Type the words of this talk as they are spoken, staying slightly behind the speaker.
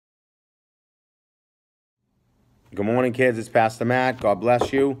Good morning, kids. It's Pastor Matt. God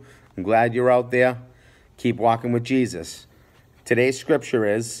bless you. I'm glad you're out there. Keep walking with Jesus. Today's scripture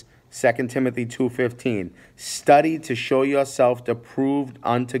is 2 Timothy 2:15. Study to show yourself approved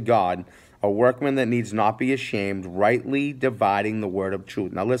unto God, a workman that needs not be ashamed, rightly dividing the word of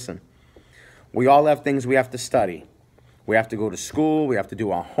truth. Now listen, we all have things we have to study. We have to go to school. We have to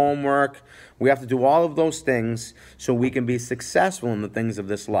do our homework. We have to do all of those things so we can be successful in the things of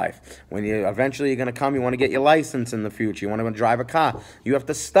this life. When you eventually you're going to come, you want to get your license in the future. You want to drive a car. You have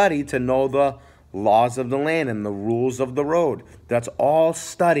to study to know the laws of the land and the rules of the road. That's all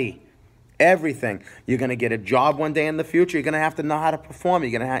study. Everything. You're going to get a job one day in the future. You're going to have to know how to perform.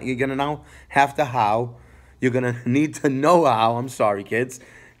 You're going to know have to how. You're going to need to know how. I'm sorry, kids,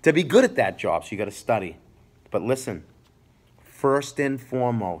 to be good at that job. So you got to study. But listen. First and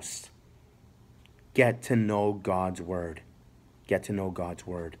foremost, get to know God's word. Get to know God's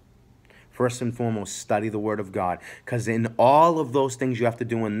word. First and foremost, study the word of God. Because in all of those things you have to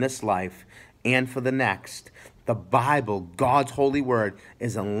do in this life and for the next, the Bible, God's holy word,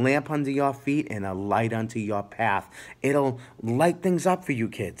 is a lamp unto your feet and a light unto your path. It'll light things up for you,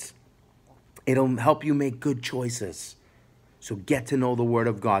 kids. It'll help you make good choices. So get to know the word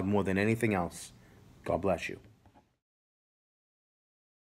of God more than anything else. God bless you.